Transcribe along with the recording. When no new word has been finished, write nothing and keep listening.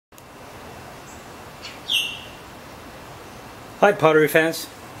Hi pottery fans.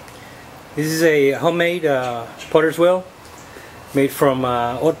 This is a homemade potter's wheel made from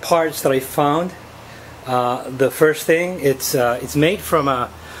odd parts that I found. The first thing, it's made from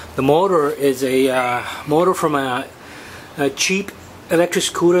the motor is a motor from a cheap electric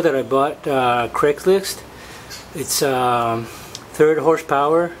scooter that I bought Craigslist. It's 3rd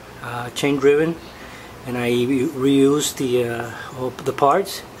horsepower, chain driven, and I reused the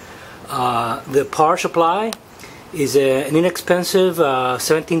parts. The power supply is an inexpensive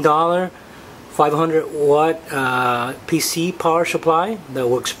 $17 500 watt PC power supply that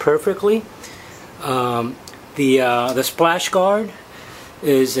works perfectly. The splash guard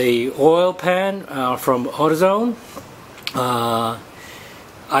is a oil pan from AutoZone.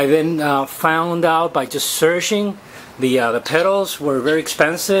 I then found out by just searching the pedals were very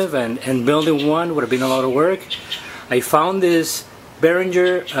expensive, and building one would have been a lot of work. I found this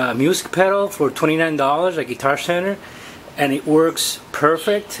Behringer music pedal for $29 at Guitar Center, and it works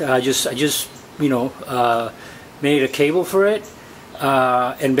perfect. I just made a cable for it,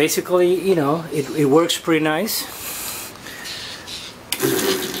 and basically, it works pretty nice.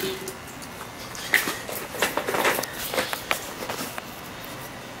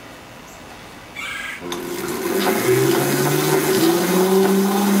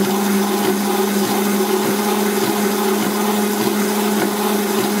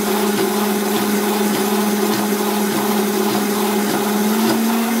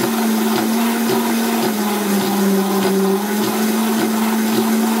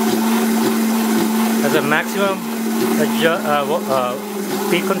 Has a maximum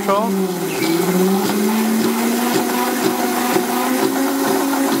speed control.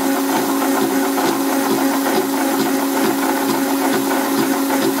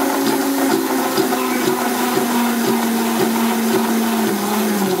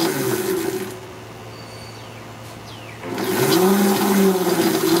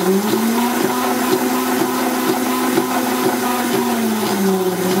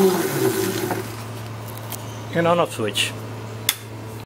 And on-off switch.